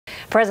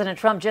President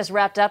Trump just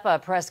wrapped up a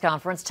press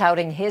conference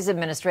touting his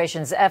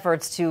administration's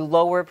efforts to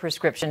lower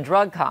prescription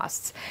drug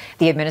costs.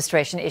 The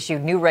administration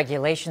issued new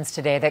regulations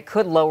today that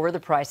could lower the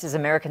prices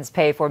Americans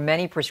pay for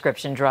many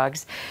prescription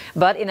drugs.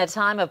 But in a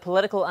time of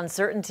political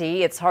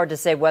uncertainty, it's hard to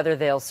say whether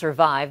they'll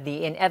survive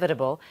the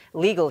inevitable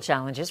legal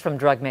challenges from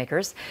drug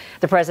makers.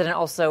 The president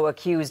also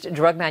accused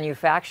drug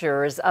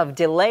manufacturers of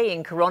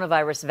delaying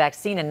coronavirus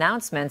vaccine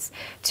announcements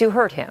to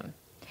hurt him.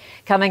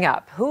 Coming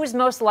up, who's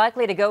most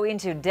likely to go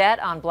into debt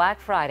on Black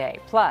Friday?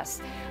 Plus,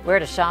 where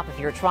to shop if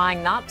you're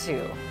trying not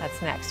to.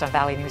 That's next on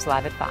Valley News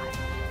Live at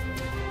 5.